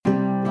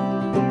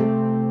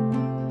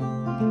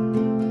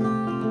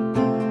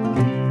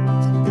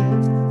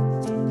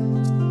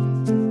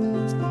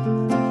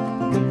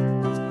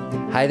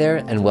Hi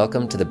there, and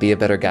welcome to the Be a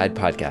Better Guide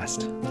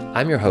podcast.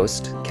 I'm your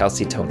host,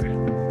 Kelsey Toner.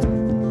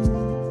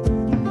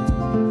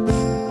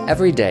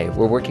 Every day,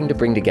 we're working to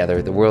bring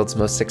together the world's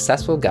most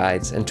successful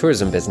guides and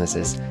tourism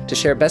businesses to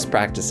share best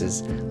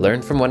practices,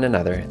 learn from one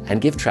another,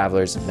 and give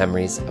travelers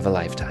memories of a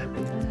lifetime.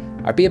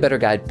 Our Be a Better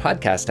Guide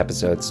podcast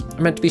episodes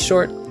are meant to be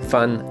short,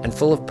 fun, and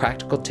full of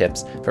practical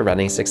tips for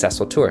running a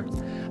successful tour.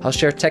 I'll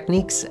share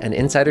techniques and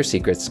insider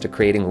secrets to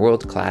creating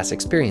world-class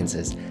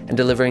experiences and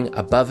delivering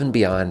above and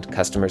beyond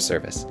customer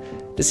service.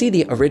 To see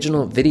the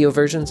original video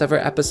versions of our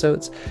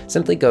episodes,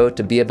 simply go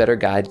to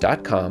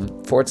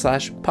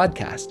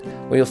beabetterguide.com/podcast,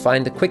 where you'll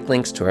find the quick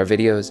links to our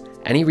videos,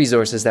 any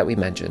resources that we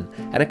mention,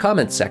 and a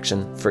comments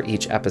section for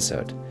each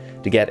episode.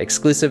 To get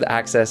exclusive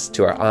access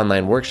to our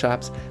online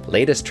workshops,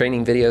 latest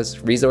training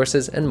videos,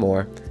 resources, and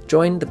more,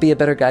 join the Be a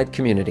Better Guide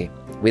community.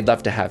 We'd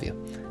love to have you.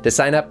 To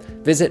sign up,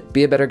 visit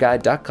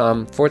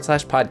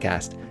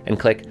beabetterguide.com/podcast and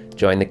click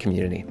Join the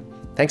Community.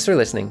 Thanks for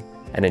listening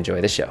and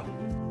enjoy the show.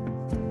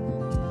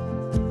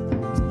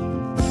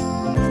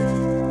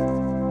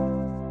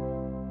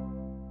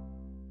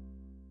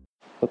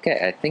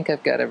 Okay, I think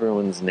I've got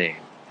everyone's name.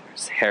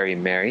 There's Harry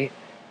Mary,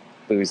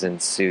 Boozin'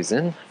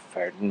 Susan,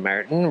 Fartin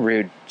Martin,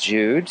 Rude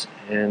Jude,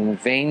 and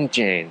Vain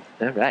Jane.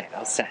 All right,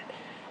 all set.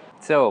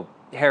 So,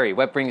 Harry,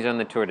 what brings you on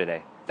the tour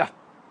today? Oh,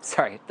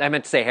 sorry, I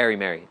meant to say Harry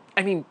Mary.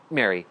 I mean,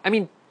 Mary.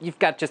 You've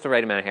got just the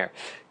right amount of hair.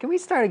 Can we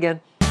start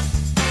again?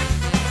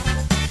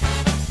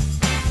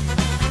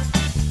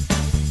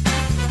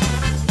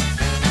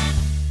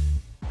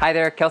 Hi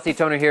there, Kelsey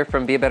Toner here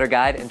from Be a Better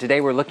Guide, and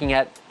today we're looking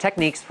at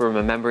techniques for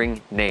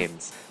remembering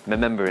names.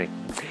 Remembering.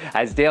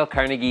 As Dale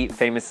Carnegie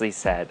famously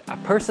said, a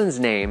person's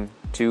name,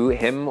 to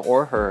him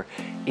or her,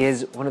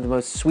 is one of the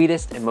most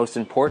sweetest and most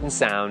important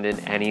sound in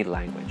any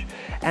language.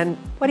 And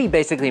what he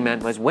basically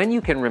meant was when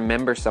you can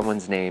remember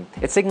someone's name,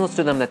 it signals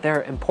to them that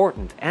they're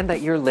important and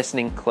that you're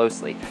listening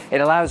closely. It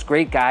allows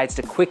great guides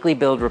to quickly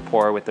build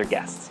rapport with their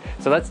guests.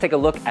 So let's take a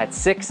look at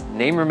 6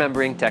 name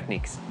remembering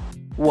techniques.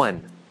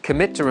 1.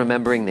 Commit to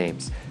remembering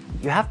names.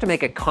 You have to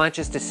make a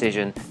conscious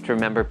decision to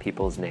remember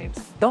people's names.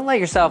 Don't let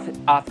yourself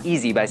off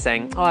easy by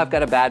saying, oh, I've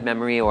got a bad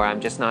memory or I'm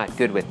just not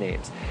good with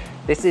names.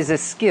 This is a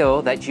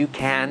skill that you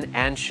can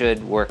and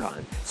should work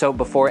on. So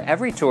before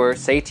every tour,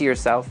 say to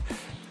yourself,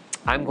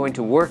 I'm going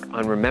to work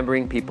on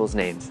remembering people's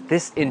names.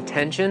 This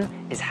intention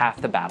is half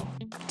the battle.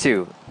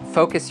 2.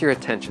 Focus your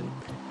attention.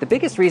 The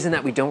biggest reason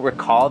that we don't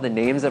recall the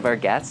names of our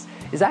guests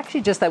is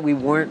actually just that we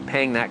weren't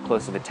paying that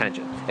close of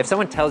attention. If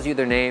someone tells you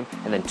their name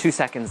and then 2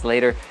 seconds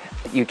later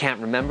you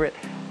can't remember it,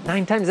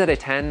 9 times out of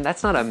 10,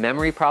 that's not a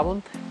memory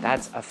problem,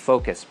 that's a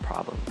focus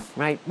problem,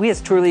 right? We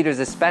as tour leaders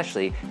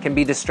especially can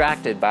be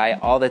distracted by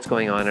all that's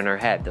going on in our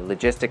head, the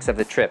logistics of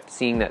the trip,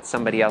 seeing that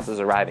somebody else is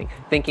arriving,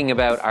 thinking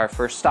about our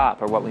first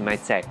stop or what we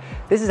might say.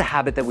 This is a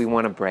habit that we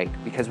want to break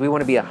because we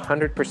want to be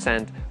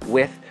 100%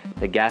 with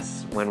the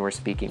guests when we're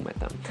speaking with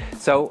them.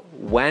 So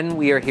when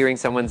we are hearing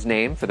someone's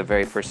name for the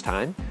very first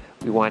time,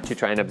 we want to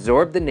try and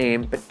absorb the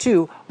name, but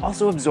 2,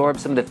 also absorb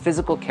some of the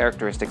physical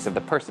characteristics of the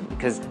person,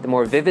 because the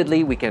more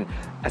vividly we can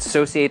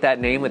associate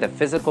that name with a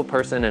physical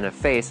person and a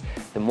face,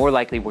 the more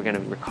likely we're going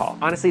to recall.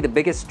 Honestly, the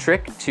biggest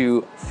trick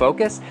to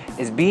focus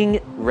is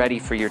being ready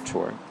for your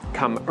tour.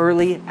 Come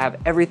early, have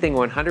everything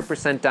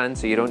 100% done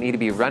so you don't need to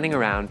be running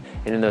around,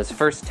 and in those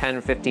first 10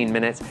 or 15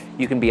 minutes,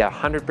 you can be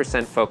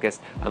 100%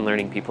 focused on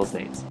learning people's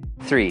names.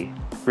 3,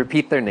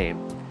 repeat their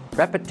name.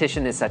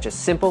 Repetition is such a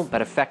simple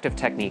but effective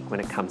technique when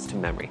it comes to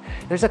memory.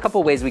 There's a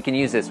couple ways we can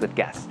use this with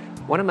guests.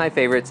 One of my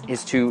favorites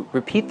is to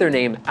repeat their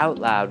name out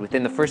loud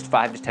within the first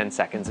 5 to 10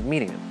 seconds of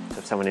meeting them. So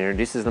if someone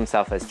introduces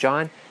themselves as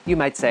John, you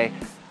might say,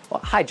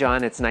 well, hi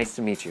John, it's nice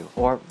to meet you.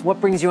 Or,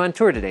 what brings you on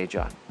tour today,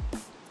 John?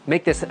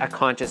 Make this a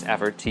conscious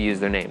effort to use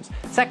their names.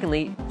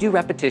 Secondly, do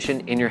repetition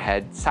in your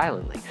head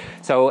silently.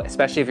 So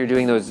especially if you're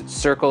doing those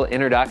circle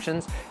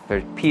introductions,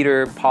 there's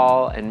Peter,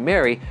 Paul, and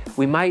Mary,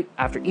 we might,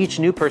 after each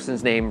new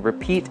person's name,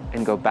 repeat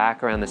and go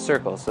back around the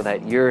circle so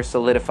that you're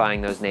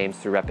solidifying those names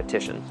through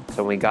repetition.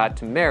 So when we got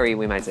to Mary,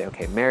 we might say,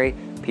 okay, Mary,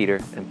 Peter,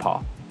 and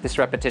Paul. This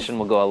repetition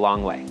will go a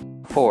long way.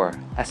 4,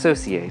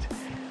 associate.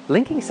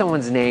 Linking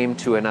someone's name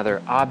to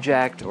another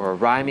object or a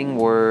rhyming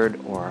word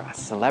or a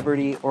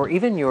celebrity or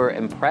even your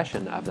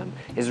impression of them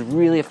is a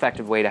really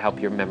effective way to help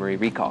your memory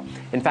recall.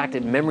 In fact,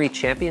 at memory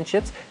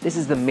championships, this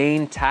is the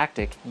main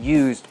tactic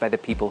used by the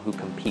people who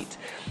compete.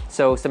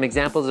 So some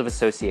examples of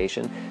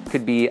association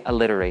could be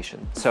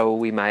alliteration. So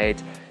we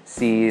might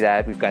see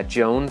that we've got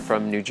Joan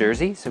from New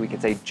Jersey, so we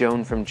could say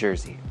Joan from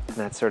Jersey. And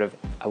that's sort of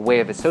a way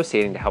of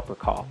associating to help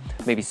recall.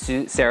 Maybe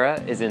Sarah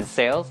is in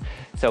sales,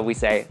 so we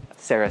say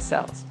Sarah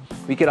sells.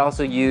 We could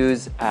also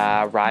use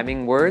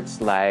rhyming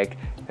words like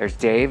there's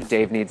Dave,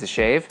 Dave needs a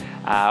shave,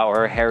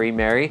 or Harry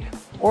Mary,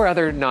 or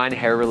other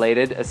non-hair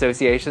related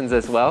associations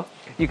as well.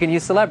 You can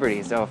use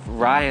celebrities. So if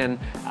Ryan,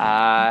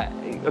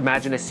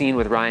 imagine a scene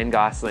with Ryan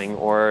Gosling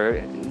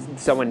or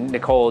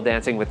Nicole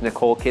dancing with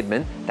Nicole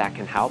Kidman, that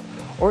can help.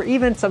 Or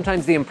even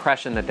sometimes the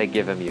impression that they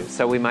give of you.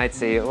 So we might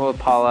say, oh,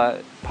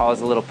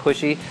 Paula's a little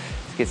pushy.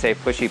 You could say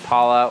pushy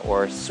Paula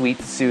or sweet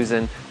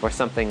Susan or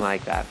something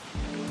like that.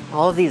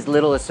 All of these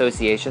little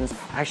associations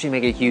actually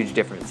make a huge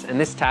difference, and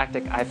this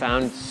tactic I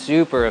found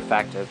super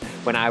effective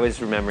when I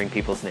was remembering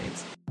people's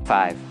names.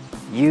 5.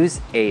 Use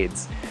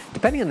aids.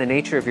 Depending on the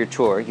nature of your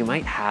tour, you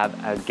might have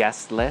a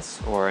guest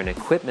list or an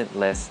equipment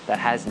list that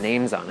has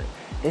names on it.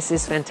 This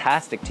is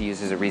fantastic to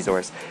use as a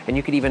resource, and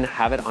you could even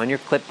have it on your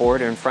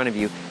clipboard or in front of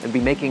you and be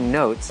making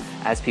notes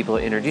as people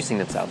are introducing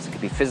themselves. It could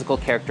be physical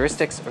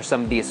characteristics or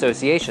some of the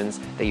associations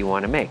that you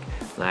want to make,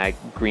 like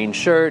green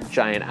shirt,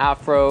 giant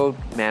afro,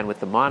 man with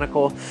the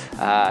monocle,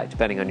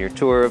 depending on your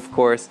tour, of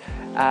course.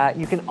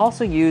 You can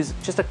also use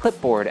just a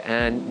clipboard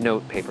and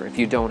note paper if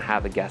you don't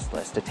have a guest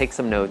list to take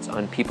some notes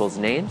on people's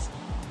names.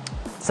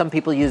 Some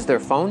people use their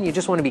phone. You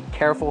just want to be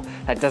careful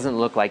that doesn't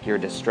look like you're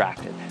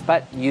distracted.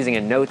 But using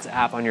a notes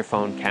app on your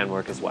phone can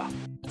work as well.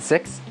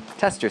 6.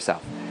 Test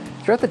yourself.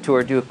 Throughout the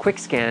tour, do a quick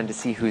scan to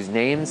see whose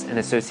names and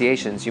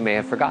associations you may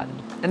have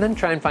forgotten, and then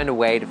try and find a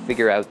way to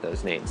figure out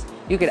those names.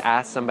 You could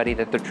ask somebody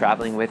that they're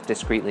traveling with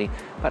discreetly,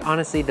 but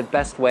honestly, the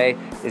best way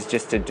is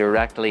just to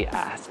directly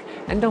ask.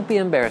 And don't be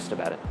embarrassed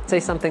about it. Say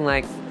something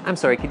like, "I'm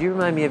sorry, could you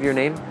remind me of your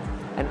name?"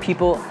 And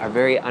people are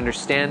very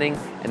understanding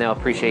and they'll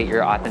appreciate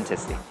your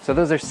authenticity. So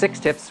those are 6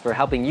 tips for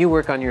helping you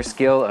work on your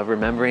skill of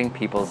remembering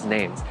people's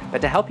names.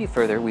 But to help you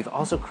further, we've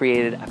also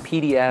created a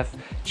PDF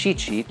cheat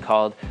sheet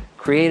called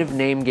Creative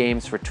Name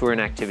Games for Tour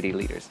and Activity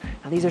Leaders.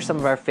 Now these are some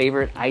of our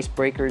favorite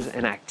icebreakers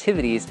and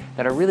activities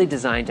that are really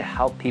designed to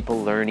help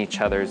people learn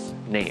each other's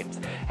names.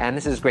 And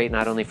this is great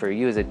not only for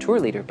you as a tour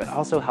leader, but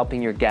also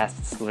helping your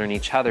guests learn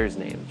each other's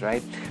names,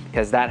 right?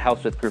 Because that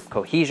helps with group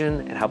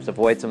cohesion, it helps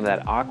avoid some of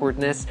that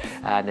awkwardness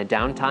and the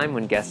downtime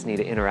when guests need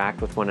to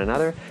interact with one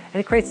another,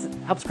 and it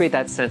helps create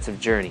that sense of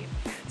journey.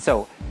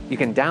 So you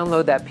can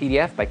download that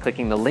PDF by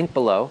clicking the link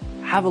below,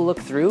 have a look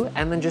through,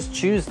 and then just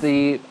choose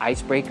the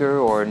icebreaker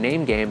or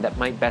name game that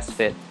might best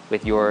fit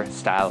with your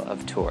style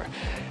of tour.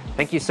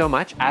 Thank you so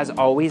much. As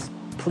always,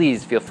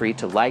 please feel free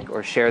to like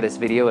or share this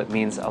video. It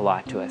means a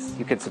lot to us.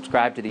 You can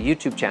subscribe to the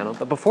YouTube channel,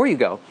 but before you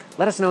go,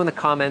 let us know in the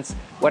comments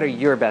what are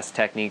your best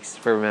techniques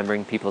for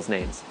remembering people's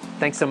names.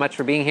 Thanks so much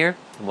for being here,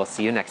 and we'll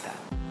see you next time.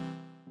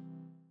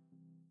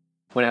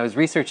 When I was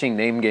researching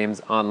name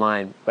games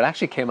online, what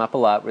actually came up a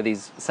lot were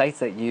these sites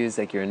that use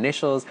like your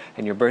initials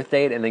and your birth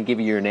date and then give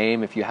you your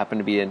name if you happen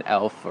to be an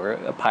elf or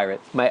a pirate.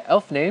 My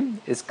elf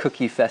name is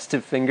Cookie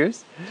Festive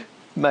Fingers.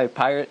 My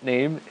pirate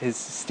name is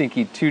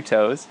Stinky Two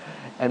Toes.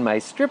 And my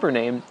stripper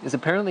name is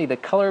apparently the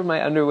color of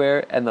my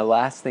underwear and the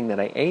last thing that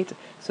I ate.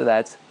 So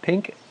that's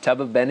Pink Tub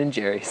of Ben &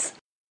 Jerry's.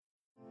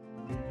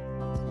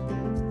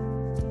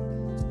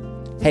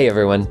 Hey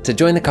everyone, to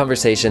join the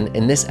conversation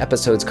in this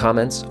episode's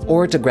comments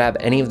or to grab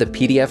any of the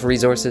PDF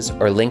resources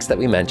or links that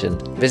we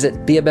mentioned,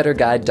 visit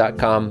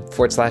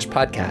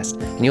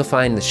beabetterguide.com/podcast and you'll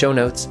find the show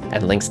notes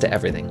and links to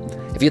everything.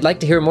 If you'd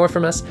like to hear more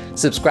from us,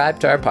 subscribe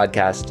to our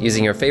podcast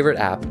using your favorite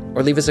app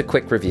or leave us a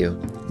quick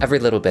review. Every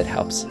little bit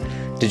helps.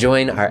 To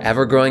join our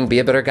ever-growing Be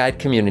a Better Guide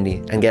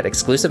community and get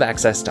exclusive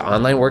access to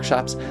online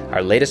workshops,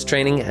 our latest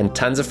training, and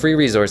tons of free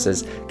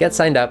resources, get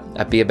signed up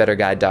at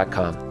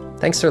beabetterguide.com.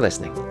 Thanks for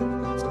listening.